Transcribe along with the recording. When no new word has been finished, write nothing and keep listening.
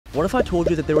What if I told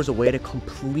you that there was a way to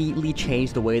completely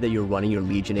change the way that you're running your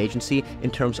lead gen agency in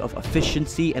terms of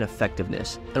efficiency and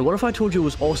effectiveness? And what if I told you it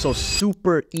was also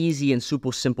super easy and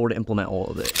super simple to implement all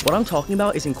of it? What I'm talking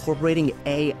about is incorporating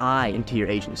AI into your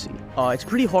agency. It's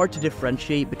pretty hard to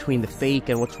differentiate between the fake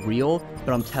and what's real,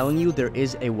 but I'm telling you there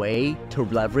is a way to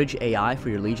leverage AI for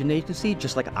your lead gen agency,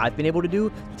 just like I've been able to do.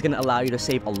 It's going to allow you to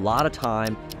save a lot of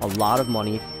time, a lot of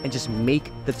money, and just make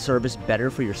the service better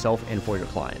for yourself and for your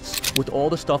clients. With all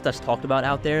the stuff that's talked about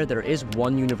out there, there is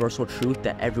one universal truth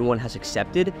that everyone has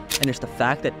accepted, and it's the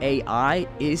fact that AI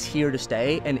is here to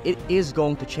stay, and it is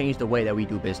going to change the way that we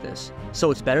do business. So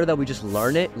it's better that we just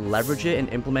learn it, leverage it, and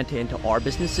implement it into our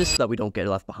businesses so that we don't get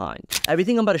left behind.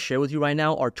 Everything I'm about to share with you right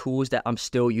now are tools that I'm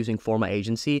still using for my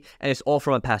agency, and it's all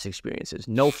from my past experiences.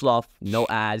 No fluff, no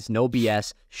ads, no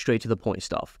BS, straight to the point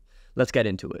stuff. Let's get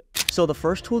into it. So the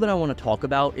first tool that I want to talk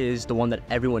about is the one that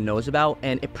everyone knows about,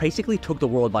 and it basically took the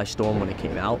world by storm when it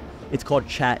came out. It's called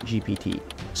ChatGPT.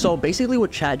 So basically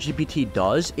what ChatGPT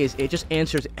does is it just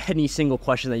answers any single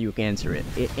question that you can answer it.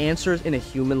 It answers in a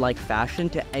human-like fashion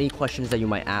to any questions that you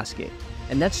might ask it.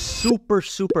 And that's super,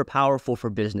 super powerful for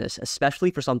business,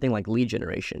 especially for something like lead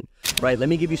generation, right? Let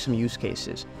me give you some use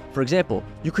cases. For example,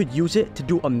 you could use it to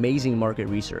do amazing market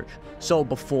research. So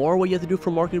before, what you had to do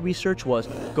for market research was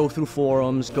go through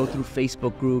forums, go through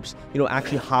Facebook groups,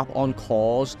 actually hop on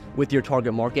calls with your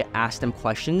target market, ask them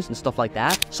questions and stuff like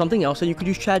that. Something else that you could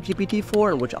use ChatGPT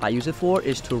for, and which I use it for,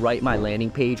 is to write my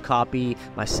landing page copy,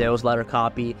 my sales letter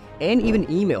copy, and even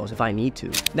emails if I need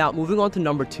to. Now, moving on to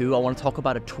number 2, I want to talk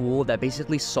about a tool that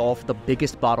basically solved the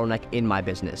biggest bottleneck in my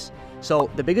business.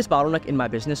 So the biggest bottleneck in my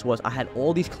business was I had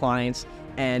all these clients,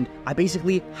 and I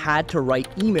basically had to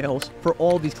write emails for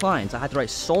all these clients. I had to write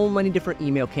so many different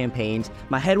email campaigns.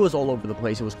 My head was all over the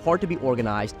place. It was hard to be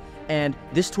organized, and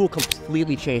this tool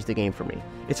completely changed the game for me.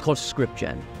 It's called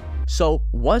ScriptGen. So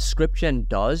what ScriptGen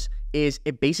does is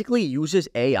it basically uses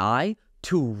AI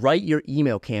to write your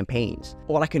email campaigns.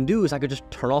 What I can do is I could just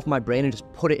turn off my brain and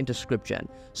just put it into ScriptGen.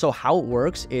 So how it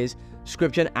works is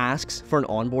ScriptGen asks for an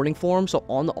onboarding form. So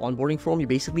on the onboarding form, you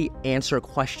basically answer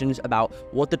questions about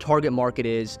what the target market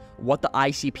is, what the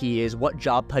ICP is, what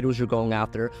job titles you're going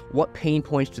after, what pain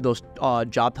points do those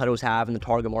job titles have and the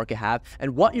target market have,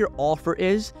 and what your offer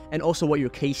is, and also what your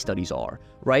case studies are,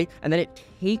 right? And then it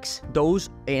takes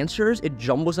those answers, it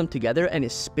jumbles them together, and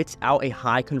it spits out a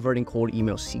high converting cold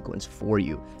email sequence for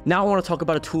you. Now I want to talk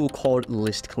about a tool called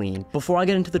ListClean. Before I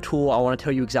get into the tool, I want to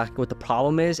tell you exactly what the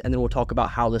problem is, and then we'll talk about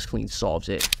how ListClean solves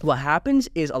it. What happens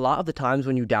is a lot of the times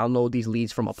when you download these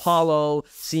leads from Apollo,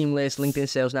 Seamless, LinkedIn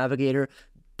Sales Navigator,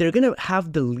 they're going to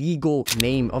have the legal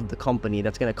name of the company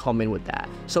that's going to come in with that.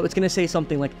 So it's going to say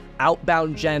something like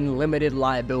Outbound Gen Limited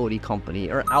Liability Company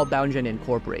or Outbound Gen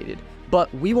Incorporated.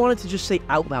 But we wanted to just say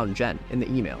Outbound Gen in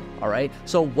the email, all right?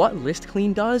 So what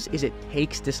ListClean does is it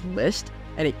takes this list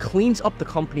and it cleans up the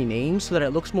company name so that it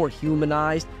looks more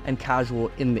humanized and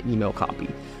casual in the email copy.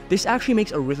 This actually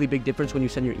makes a really big difference when you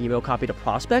send your email copy to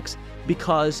prospects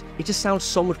because it just sounds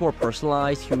so much more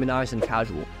personalized, humanized, and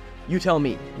casual. You tell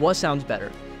me, what sounds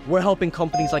better? We're helping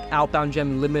companies like Outbound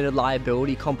Gen Limited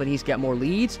Liability Companies get more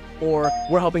leads, or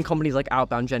we're helping companies like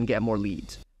Outbound Gen get more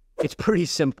leads? It's pretty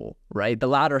simple, right? The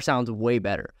latter sounds way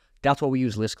better. That's what we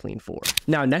use ListClean for.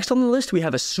 Now, next on the list, we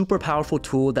have a super powerful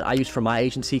tool that I use for my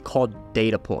agency called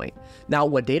Datapoint. Now,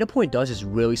 what Datapoint does is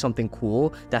really something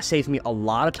cool that saves me a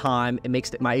lot of time. It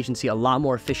makes my agency a lot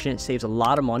more efficient, saves a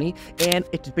lot of money, and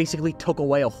it basically took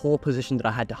away a whole position that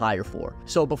I had to hire for.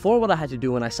 So before, what I had to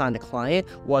do when I signed a client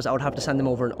was I would have to send them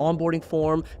over an onboarding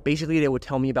form. Basically, they would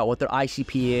tell me about what their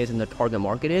ICP is and their target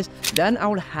market is. Then I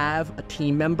would have a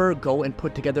team member go and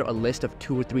put together a list of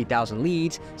 2,000 or 3,000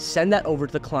 leads, send that over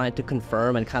to the client to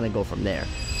confirm and kind of go from there.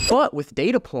 But with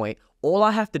Datapoint, all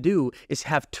I have to do is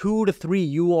have 2 to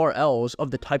 3 URLs of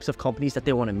the types of companies that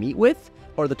they want to meet with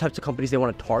or the types of companies they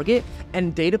want to target,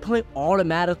 and Datapoint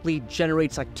automatically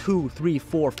generates like 2, 3,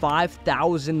 4,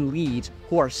 5,000 leads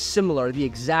who are similar, the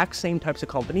exact same types of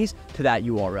companies to that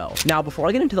URL. Now, before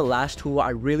I get into the last tool,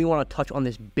 I really want to touch on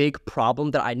this big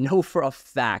problem that I know for a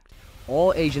fact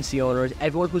all agency owners,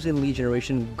 everyone who's in lead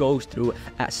generation goes through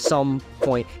at some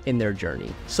point in their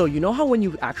journey. So you know how when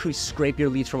you actually scrape your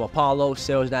leads from Apollo,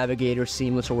 Sales Navigator,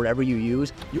 Seamless, or whatever you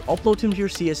use, you upload them to your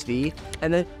CSV,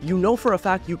 and then you know for a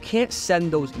fact you can't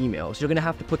send those emails. You're gonna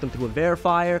have to put them through a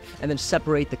verifier and then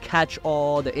separate the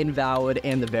catch-all, the invalid,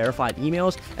 and the verified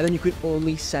emails, and then you could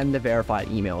only send the verified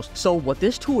emails. So what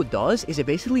this tool does is it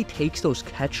basically takes those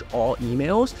catch-all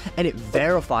emails and it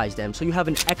verifies them. So you have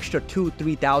an extra 2,000 to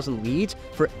 3,000 leads leads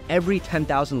for every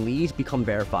 10,000 leads become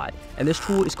verified. And this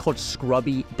tool is called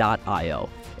Scrubby.io.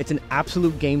 It's an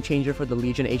absolute game changer for the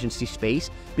lead gen agency space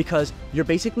because you're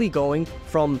basically going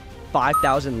from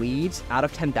 5,000 leads out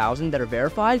of 10,000 that are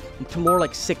verified to more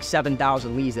like 6,000,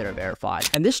 7,000 leads that are verified.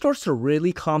 And this starts to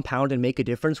really compound and make a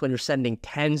difference when you're sending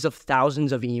tens of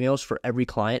thousands of emails for every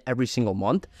client every single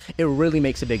month. It really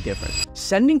makes a big difference.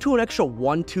 Sending to an extra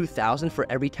 2,000 for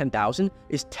every 10,000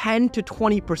 is 10 to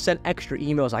 20% extra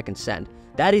emails I can send.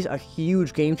 That is a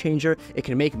huge game changer. It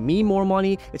can make me more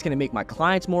money, it's gonna make my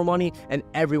clients more money, and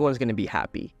everyone's gonna be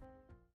happy.